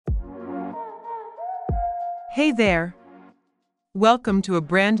Hey there! Welcome to a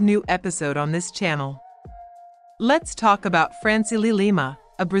brand new episode on this channel. Let's talk about Francielly Lima,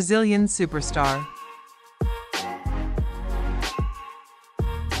 a Brazilian superstar.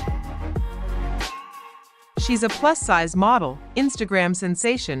 She's a plus-size model, Instagram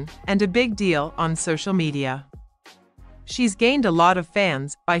sensation, and a big deal on social media. She's gained a lot of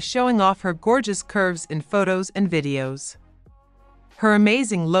fans by showing off her gorgeous curves in photos and videos. Her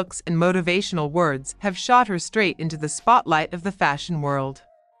amazing looks and motivational words have shot her straight into the spotlight of the fashion world.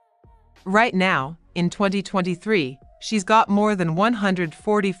 Right now, in 2023, she's got more than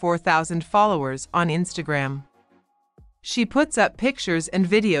 144,000 followers on Instagram. She puts up pictures and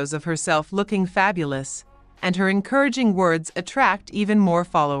videos of herself looking fabulous, and her encouraging words attract even more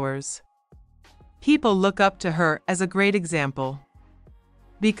followers. People look up to her as a great example.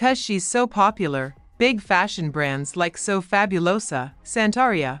 Because she's so popular, big fashion brands like So Fabulosa,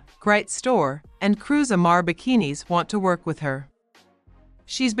 Santaria, Great Store, and Cruz Amar Bikinis want to work with her.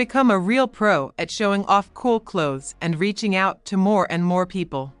 She's become a real pro at showing off cool clothes and reaching out to more and more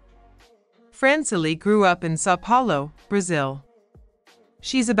people. Francielly grew up in São Paulo, Brazil.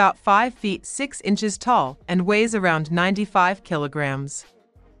 She's about 5 feet 6 inches tall and weighs around 95 kilograms.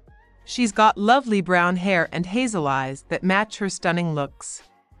 She's got lovely brown hair and hazel eyes that match her stunning looks.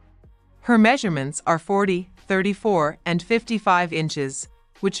 Her measurements are 40, 34, and 55 inches,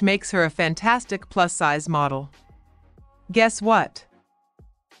 which makes her a fantastic plus-size model. Guess what?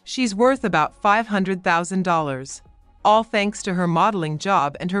 She's worth about $500,000, all thanks to her modeling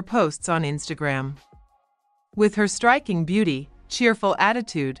job and her posts on Instagram. With her striking beauty, cheerful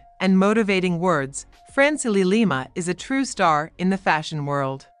attitude, and motivating words, Francielly Lima is a true star in the fashion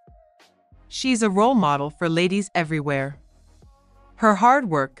world. She's a role model for ladies everywhere. Her hard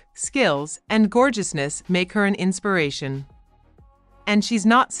work, skills, and gorgeousness make her an inspiration. And she's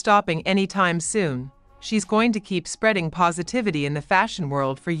not stopping anytime soon. She's going to keep spreading positivity in the fashion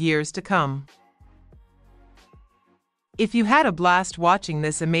world for years to come. If you had a blast watching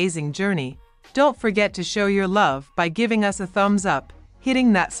this amazing journey, don't forget to show your love by giving us a thumbs up,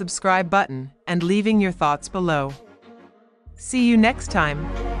 hitting that subscribe button, and leaving your thoughts below. See you next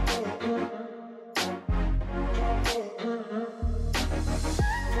time.